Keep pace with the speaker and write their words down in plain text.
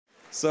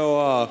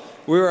So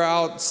we were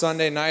out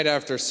Sunday night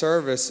after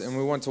service, and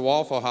we went to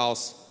Waffle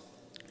House,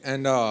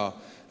 and I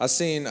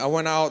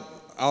went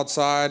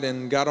outside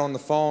and got on the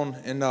phone,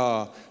 and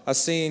I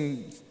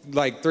seen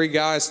like 3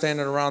 guys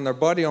standing around their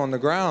buddy on the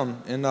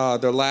ground, and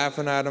they're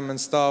laughing at him and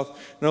stuff.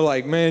 And they're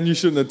like, "Man, you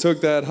shouldn't have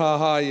took that, ha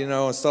ha,"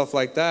 and stuff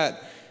like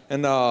that.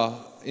 And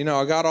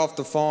I got off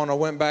the phone. I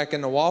went back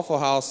in the Waffle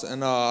House,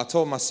 and I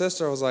told my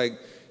sister, I was like,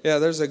 "Yeah,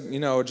 there's a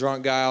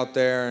drunk guy out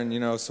there,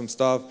 and some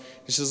stuff."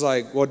 And she's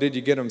like, "Well, did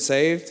you get him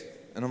saved?"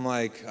 And I'm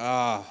like,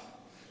 I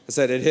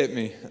said, "It hit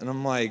me." And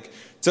I'm like,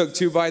 took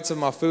 2 bites of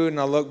my food, and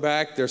I look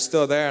back, they're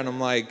still there, and I'm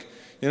like,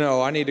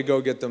 I need to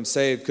go get them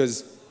saved,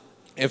 because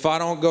if I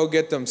don't go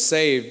get them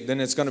saved,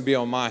 then it's going to be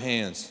on my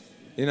hands.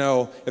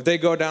 If they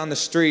go down the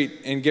street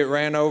and get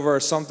ran over or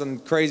something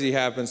crazy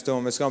happens to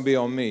them, it's going to be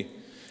on me.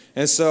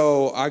 And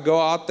so I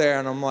go out there,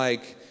 and I'm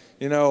like,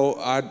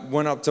 I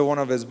went up to one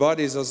of his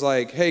buddies. I was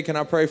like, "Hey, can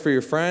I pray for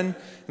your friend?"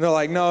 And they're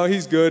like, "No,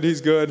 he's good,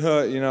 he's good."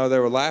 They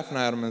were laughing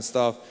at him and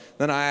stuff.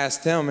 Then I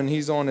asked him, and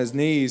he's on his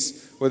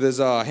knees with his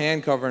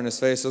hand covering his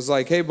face. I was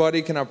like, "Hey,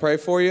 buddy, can I pray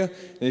for you?"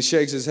 And he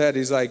shakes his head.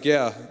 He's like,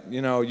 "Yeah,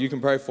 you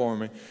can pray for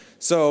me."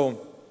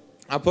 So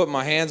I put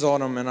my hands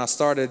on him, and I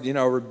started,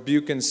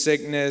 rebuking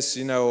sickness,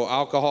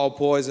 alcohol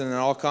poisoning, and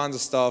all kinds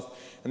of stuff.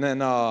 And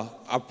then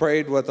I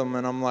prayed with them,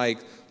 and I'm like,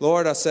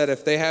 "Lord," I said,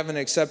 "if they haven't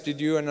accepted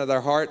you into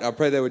their heart, I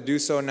pray they would do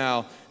so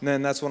now." And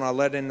then that's when I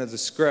led into the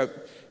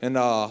script, and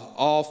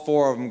all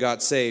 4 of them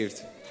got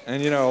saved.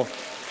 And,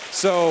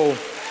 so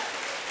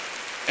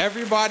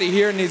everybody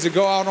here needs to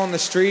go out on the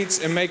streets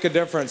and make a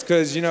difference,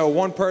 because,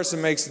 one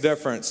person makes a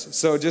difference.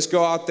 So just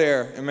go out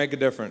there and make a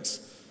difference.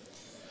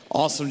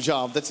 Awesome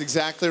job. That's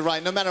exactly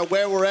right. No matter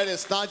where we're at,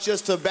 it's not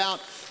just about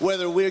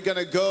whether we're going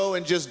to go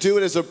and just do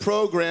it as a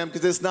program,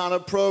 because it's not a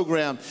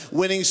program.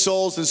 Winning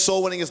souls and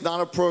soul winning is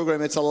not a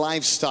program. It's a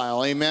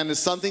lifestyle. Amen. It's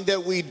something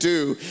that we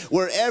do.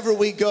 Wherever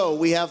we go,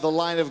 we have the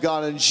light of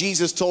God, and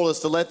Jesus told us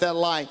to let that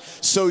light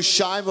so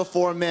shine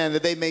before men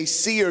that they may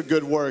see your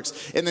good works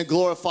and then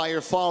glorify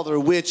your Father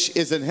which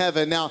is in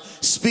heaven. Now,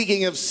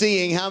 speaking of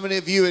seeing, how many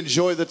of you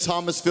enjoy the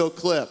Thomasville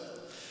clip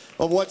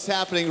of what's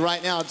happening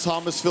right now in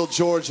Thomasville,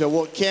 Georgia?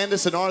 Well,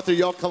 Candace and Arthur,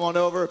 y'all come on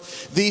over.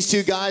 These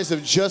 2 guys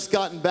have just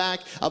gotten back,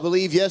 I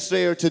believe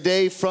yesterday or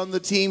today, from the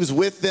teams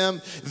with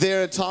them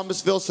there in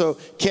Thomasville. So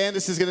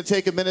Candace is going to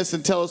take a minute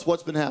and tell us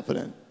what's been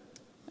happening.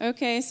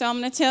 Okay, so I'm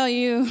going to tell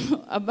you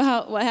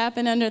about what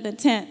happened under the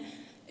tent.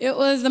 It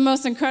was the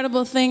most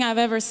incredible thing I've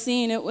ever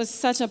seen. It was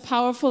such a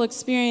powerful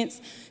experience.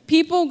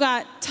 People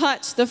got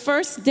touched the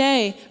first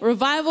day.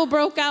 Revival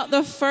broke out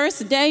the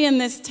first day in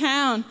this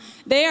town.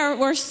 They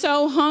were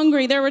so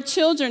hungry. There were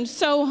children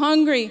so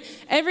hungry.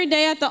 Every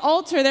day at the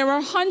altar, there were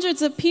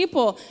hundreds of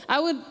people.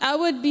 I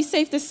would be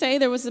safe to say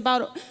there was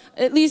about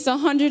at least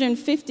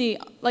 150,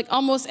 like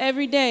almost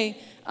every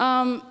day.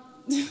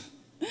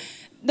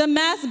 The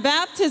mass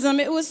baptism,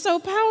 it was so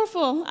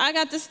powerful. I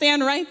got to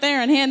stand right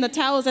there and hand the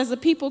towels as the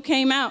people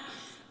came out.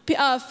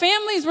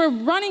 Families were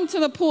running to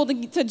the pool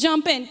to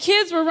jump in.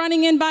 Kids were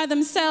running in by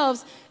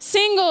themselves.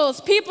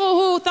 Singles, people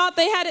who thought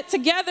they had it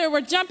together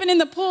were jumping in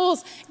the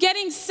pools,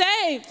 getting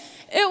saved.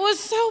 It was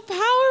so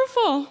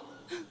powerful.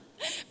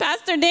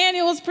 Pastor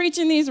Daniel was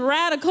preaching these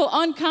radical,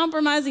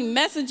 uncompromising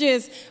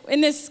messages in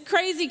this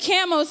crazy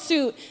camo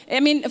suit. I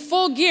mean,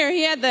 full gear.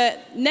 He had the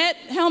net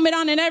helmet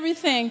on and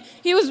everything.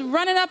 He was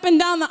running up and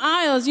down the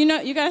aisles.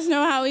 You guys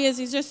know how he is.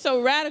 He's just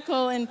so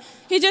radical, and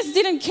he just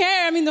didn't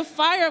care. I mean, the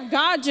fire of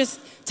God just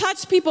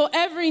touched people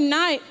every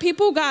night.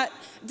 People got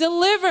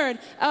delivered.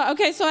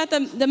 Okay, so at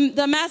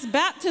the mass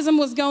baptism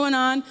was going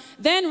on.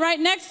 Then right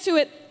next to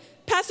it,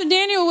 Pastor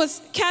Daniel was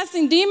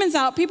casting demons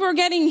out. People were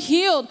getting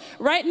healed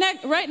right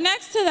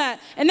next to that.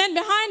 And then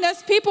behind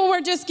us, people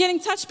were just getting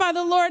touched by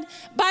the Lord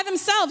by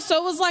themselves. So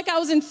it was like I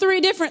was in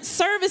 3 different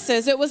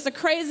services. It was the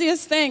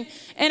craziest thing.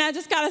 And I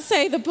just got to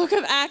say, the book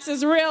of Acts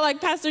is real, like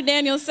Pastor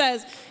Daniel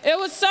says. It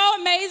was so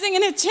amazing,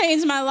 and it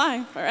changed my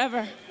life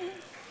forever.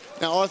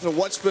 Now, Arthur,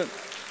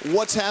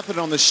 what's happened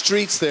on the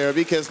streets there?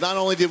 Because not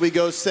only did we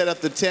go set up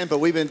the tent, but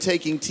we've been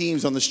taking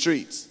teams on the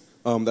streets.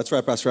 That's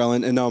right, Pastor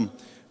Allen. And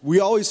we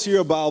always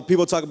hear about,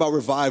 people talk about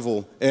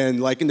revival,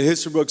 and like in the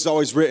history books, it's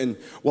always written.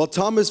 Well,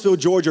 Thomasville,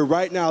 Georgia,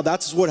 right now,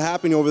 that's what's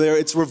happening over there.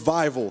 It's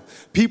revival.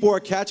 People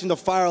are catching the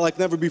fire like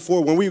never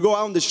before. When we go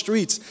out in the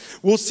streets,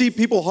 we'll see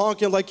people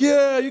honking like,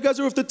 "Yeah, you guys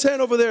are with the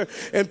tent over there."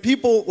 And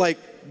people like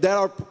that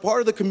are part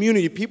of the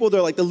community, people that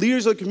are like the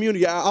leaders of the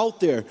community are out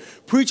there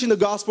preaching the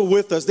gospel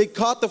with us. They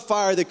caught the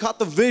fire, they caught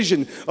the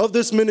vision of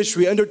this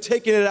ministry, and they're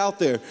taking it out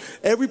there.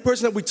 Every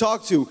person that we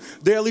talk to,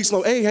 they at least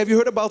know, "Hey, have you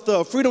heard about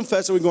the Freedom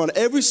Fest that we're going on?"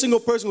 Every single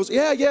person goes,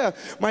 yeah,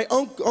 my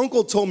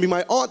uncle told me,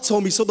 my aunt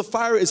told me. So the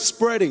fire is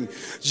spreading.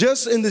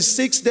 Just in the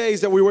 6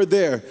 days that we were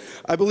there,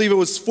 I believe it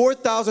was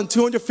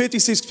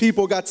 4,256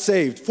 people got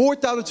saved.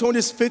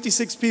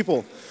 4,256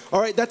 people All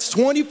right, that's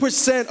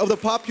 20% of the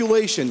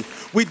population.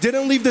 We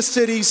didn't leave the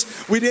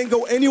cities. We didn't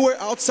go anywhere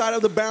outside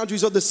of the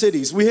boundaries of the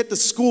cities. We hit the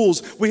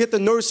schools. We hit the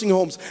nursing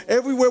homes.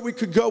 Everywhere we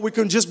could go, we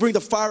could just bring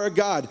the fire of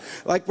God.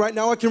 Like right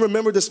now, I can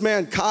remember this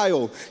man,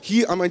 Kyle.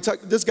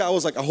 This guy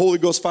was like a Holy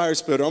Ghost fire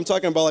spitter. I'm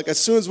talking about like as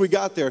soon as we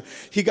got there,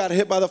 he got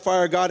hit by the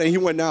fire of God and he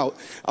went out.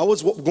 I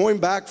was going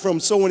back from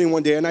soul winning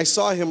one day and I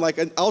saw him like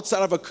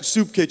outside of a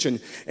soup kitchen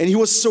and he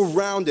was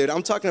surrounded.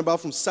 I'm talking about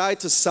from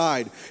side to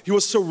side. He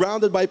was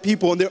surrounded by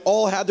people and they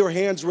all had their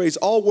hands raised,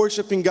 all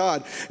worshiping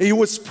God. And he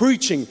was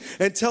preaching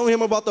and telling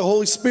him about the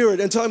Holy Spirit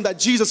and telling him that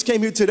Jesus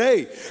came here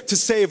today to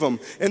save him.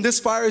 And this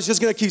fire is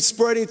just going to keep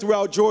spreading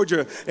throughout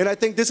Georgia. And I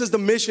think this is the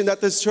mission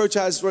that this church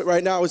has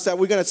right now, is that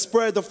we're going to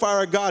spread the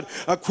fire of God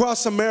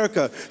across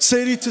America,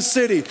 city to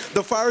city.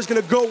 The fire is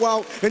going to go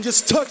out and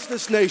just touch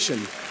this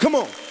nation. Come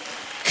on.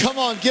 Come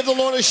on, give the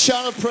Lord a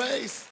shout of praise.